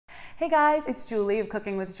Hey guys, it's Julie of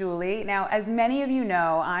Cooking with Julie. Now, as many of you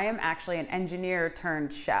know, I am actually an engineer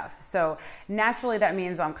turned chef. So naturally that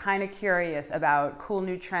means I'm kind of curious about cool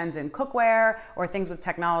new trends in cookware or things with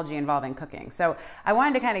technology involving cooking. So I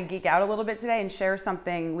wanted to kind of geek out a little bit today and share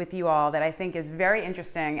something with you all that I think is very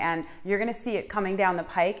interesting, and you're gonna see it coming down the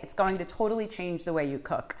pike. It's going to totally change the way you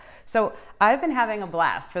cook. So I've been having a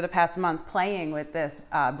blast for the past month playing with this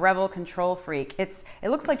Breville Control Freak. It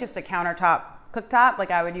looks like just a countertop cooktop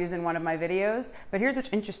like I would use in one of my videos, but here's what's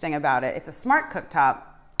interesting about it. It's a smart cooktop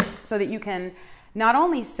so that you can not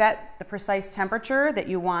only set the precise temperature that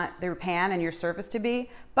you want your pan and your surface to be,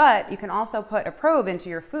 but you can also put a probe into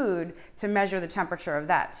your food to measure the temperature of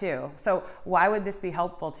that too. So why would this be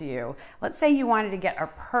helpful to you? Let's say you wanted to get a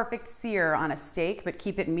perfect sear on a steak but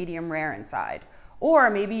keep it medium rare inside. Or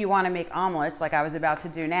maybe you want to make omelets like I was about to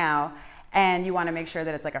do now, and you want to make sure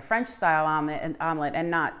that it's like a French style omelet and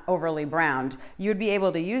not overly browned. You would be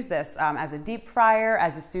able to use this as a deep fryer,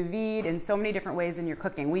 as a sous vide, in so many different ways in your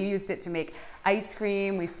cooking. We used it to make ice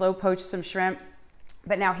cream, we slow poached some shrimp.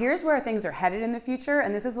 But now here's where things are headed in the future,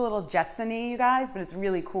 and this is a little Jetson-y, you guys, but it's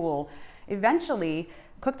really cool. Eventually,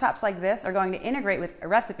 cooktops like this are going to integrate with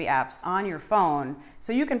recipe apps on your phone,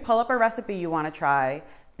 so you can pull up a recipe you want to try,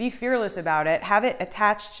 be fearless about it, have it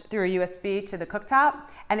attached through a USB to the cooktop,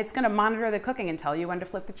 and it's going to monitor the cooking and tell you when to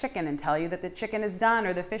flip the chicken and tell you that the chicken is done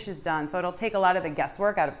or the fish is done. So it'll take a lot of the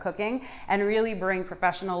guesswork out of cooking and really bring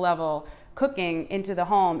professional level cooking into the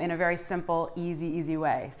home in a very simple, easy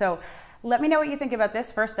way. So let me know what you think about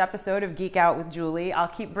this first episode of Geek Out with Julie. I'll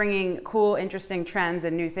keep bringing cool, interesting trends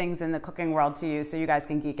and new things in the cooking world to you so you guys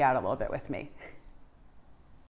can geek out a little bit with me.